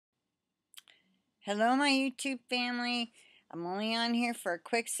Hello, my YouTube family. I'm only on here for a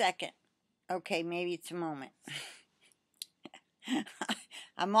quick second. Okay, maybe it's a moment.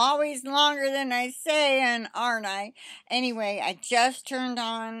 I'm always longer than I say, and aren't I? Anyway, I just turned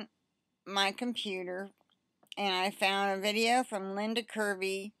on my computer and I found a video from Linda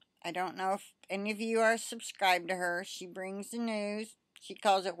Kirby. I don't know if any of you are subscribed to her. She brings the news. She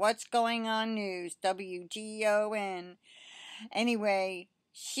calls it What's Going On News, WGON. Anyway,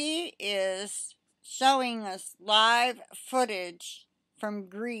 she is showing us live footage from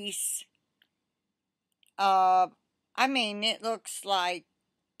Greece. It looks like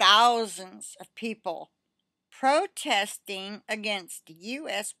thousands of people protesting against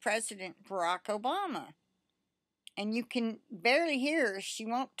U.S. President Barack Obama. And you can barely hear her. She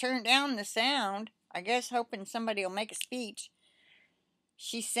won't turn down the sound. I guess hoping somebody will make a speech.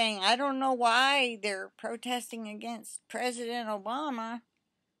 She's saying, I don't know why they're protesting against President Obama.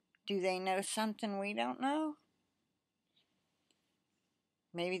 Do they know something we don't know?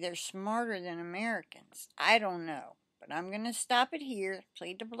 Maybe they're smarter than Americans. I don't know. But I'm going to stop it here.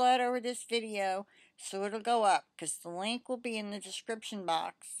 Plead the blood over this video so it'll go up, because the link will be in the description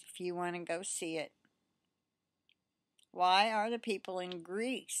box if you want to go see it. Why are the people in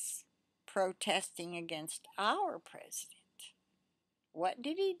Greece protesting against our president? What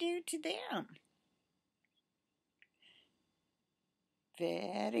did he do to them?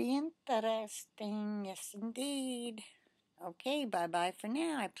 Very interesting, yes indeed. Okay, bye-bye for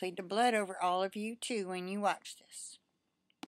now. I plead the blood over all of you too when you watch this.